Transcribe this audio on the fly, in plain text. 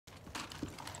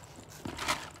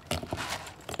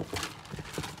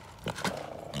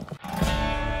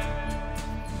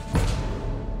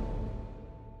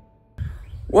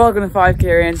Welcome to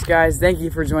 5K Ranch, guys. Thank you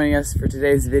for joining us for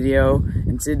today's video.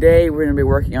 And today we're going to be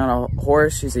working on a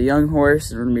horse. She's a young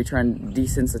horse, and we're going to be trying to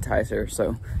desensitize her.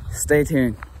 So stay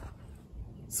tuned.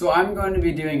 So I'm going to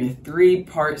be doing a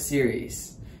 3-part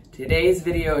series. Today's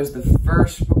video is the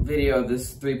first video of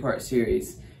this 3-part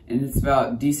series, and it's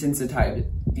about desensitizing.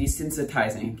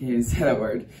 I can't even say that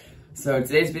word. So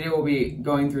today's video will be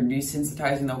going through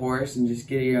desensitizing the horse and just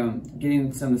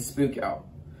getting some of the spook out.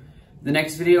 The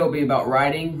next video will be about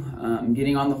riding,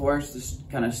 getting on the horse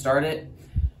to kind of start it.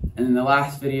 And then the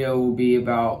last video will be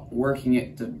about working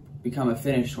it to become a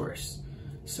finished horse.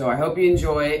 So I hope you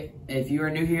enjoy it. If you are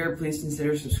new here, please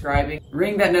consider subscribing.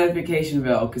 Ring that notification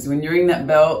bell, because when you ring that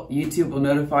bell, YouTube will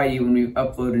notify you when we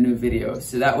upload a new video.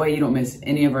 So that way you don't miss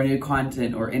any of our new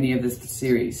content or any of this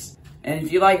series. And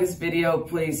if you like this video,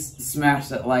 please smash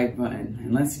that like button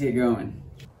and let's get going.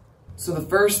 So the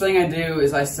first thing I do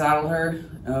is I saddle her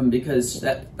because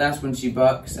that's when she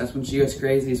bucks. That's when she goes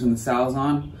crazy, is when the saddle's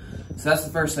on. So that's the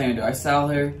first thing I do. I saddle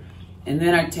her, and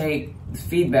then I take the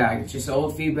feed bag. It's just an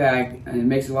old feed bag, and it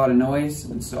makes a lot of noise.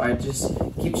 And so I just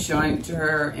keep showing it to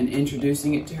her and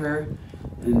introducing it to her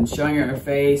and showing her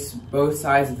face, both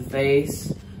sides of the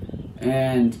face,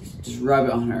 and just rub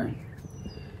it on her.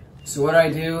 So what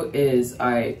I do is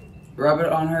I rub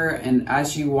it on her, and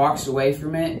as she walks away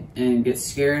from it and gets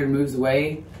scared and moves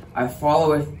away, I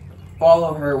follow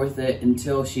her with it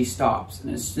until she stops.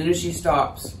 And as soon as she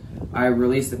stops, I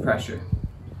release the pressure.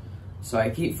 So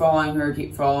I keep following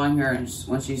her, and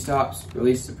once she stops,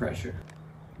 release the pressure.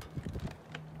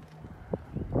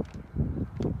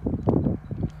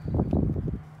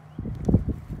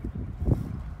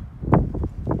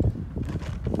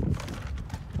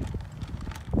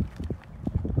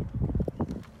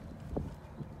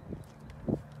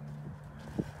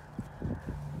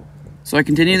 So I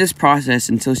continue this process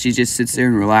until she just sits there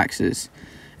and relaxes.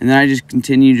 And then I just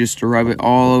continue just to rub it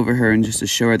all over her and just to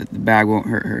show her that the bag won't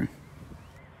hurt her.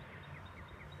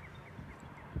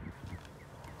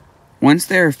 Once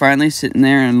they're finally sitting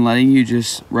there and letting you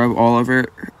just rub all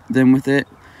over them with it,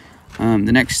 the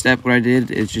next step, what I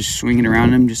did is just swinging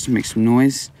around them just to make some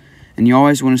noise. And you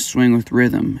always want to swing with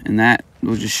rhythm, and that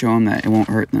will just show them that it won't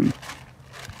hurt them.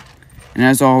 And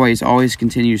as always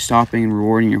continue stopping and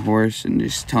rewarding your horse and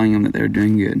just telling them that they're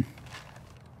doing good.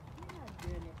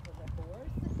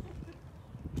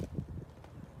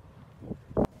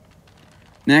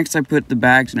 Next, I put the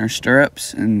bags in her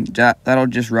stirrups, and that'll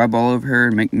just rub all over her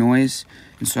and make noise.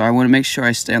 And so I want to make sure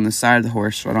I stay on the side of the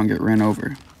horse so I don't get ran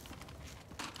over.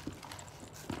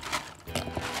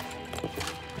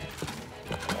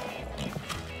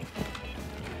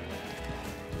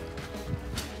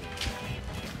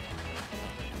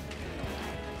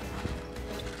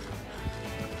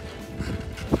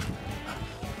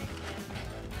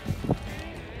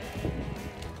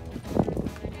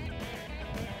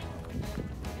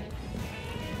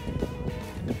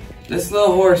 This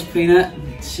little horse, Peanut,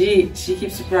 she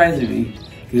keeps surprising me,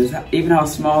 because even how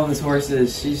small this horse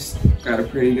is, she's got a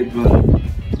pretty good butt.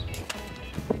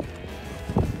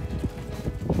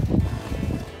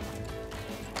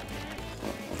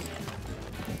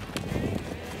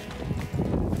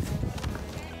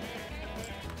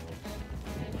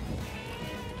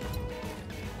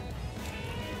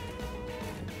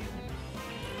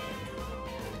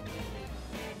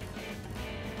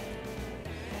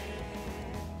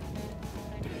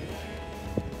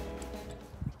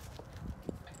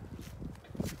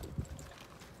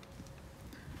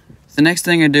 The next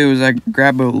thing I do is I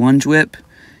grab a lunge whip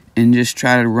and just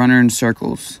try to run her in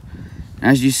circles.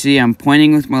 As you see, I'm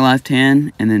pointing with my left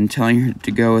hand and then telling her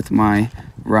to go with my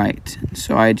right.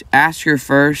 So I ask her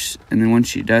first, and then when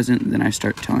she doesn't, then I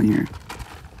start telling her.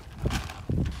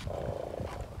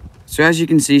 So as you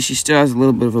can see, she still has a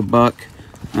little bit of a buck,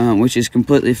 which is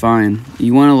completely fine.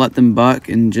 You want to let them buck,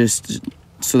 and just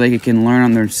so they can learn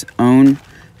on their own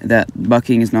that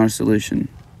bucking is not a solution.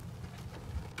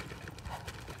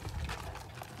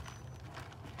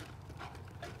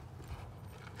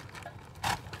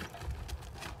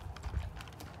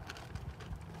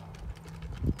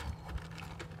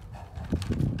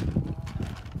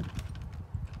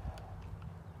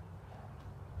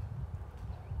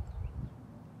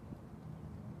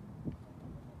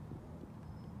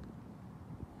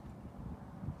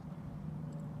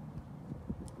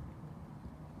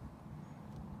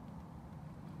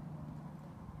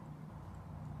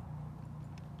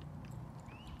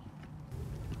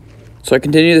 So I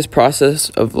continue this process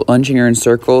of lunging her in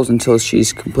circles until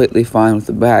she's completely fine with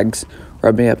the bags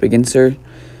rubbing up against her.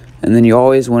 And then you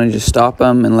always want to just stop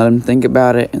them and let them think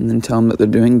about it, and then tell them that they're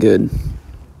doing good.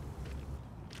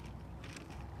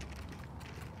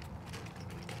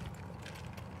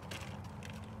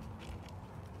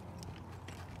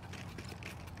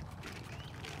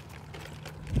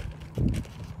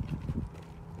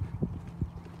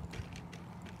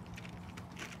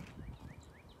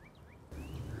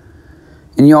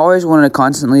 And you always want to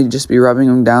constantly just be rubbing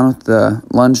them down with the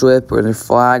lunge whip or the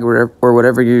flag or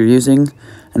whatever you're using.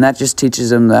 And that just teaches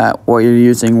them that what you're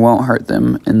using won't hurt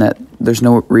them and that there's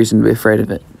no reason to be afraid of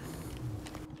it.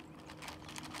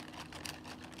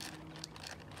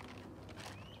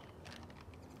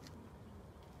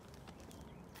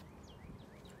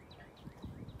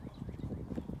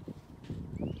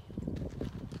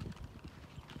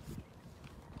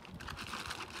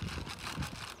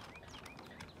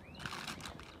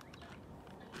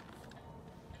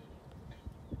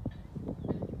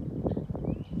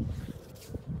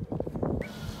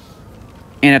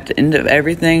 And at the end of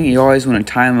everything, you always want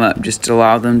to time up just to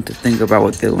allow them to think about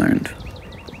what they learned.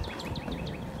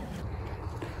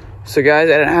 So guys,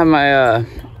 I didn't have my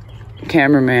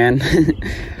cameraman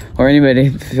or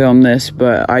anybody to film this,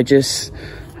 but I just,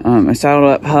 I saddled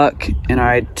up Huck and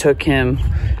I took him,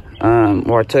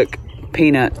 or I took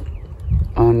Peanut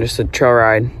on just a trail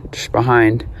ride just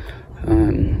behind.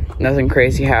 Nothing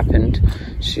crazy happened.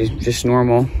 She's just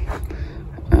normal.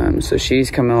 So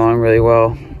she's coming along really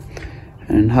well.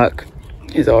 And Huck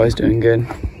is always doing good.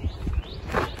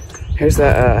 Here's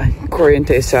that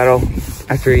Corriente saddle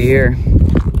after a year.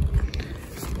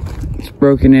 It's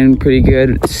broken in pretty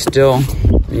good. It's still,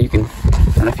 you can,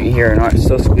 I don't know if you can hear it or not, it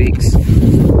still squeaks.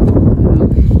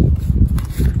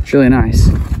 It's really nice.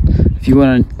 If you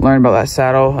want to learn about that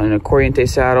saddle and a Corriente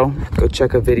saddle, go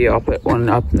check a video. I'll put one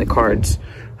up in the cards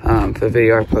for the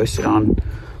video I posted on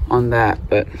that.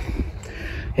 But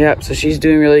yeah, so she's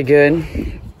doing really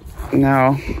good.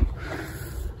 Now,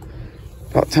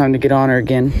 about time to get on her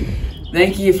again.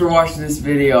 Thank you for watching this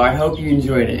video. I hope you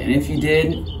enjoyed it. And if you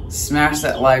did, smash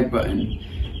that like button.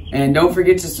 And don't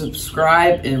forget to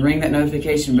subscribe and ring that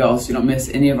notification bell so you don't miss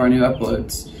any of our new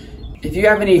uploads. If you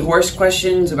have any horse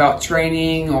questions about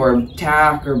training or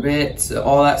tack or bits,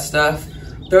 all that stuff,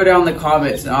 throw down in the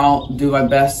comments and I'll do my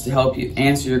best to help you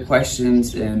answer your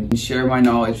questions and share my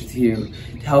knowledge with you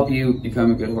to help you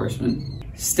become a good horseman.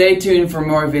 Stay tuned for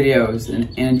more videos,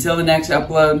 and until the next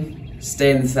upload,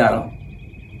 stay in the saddle.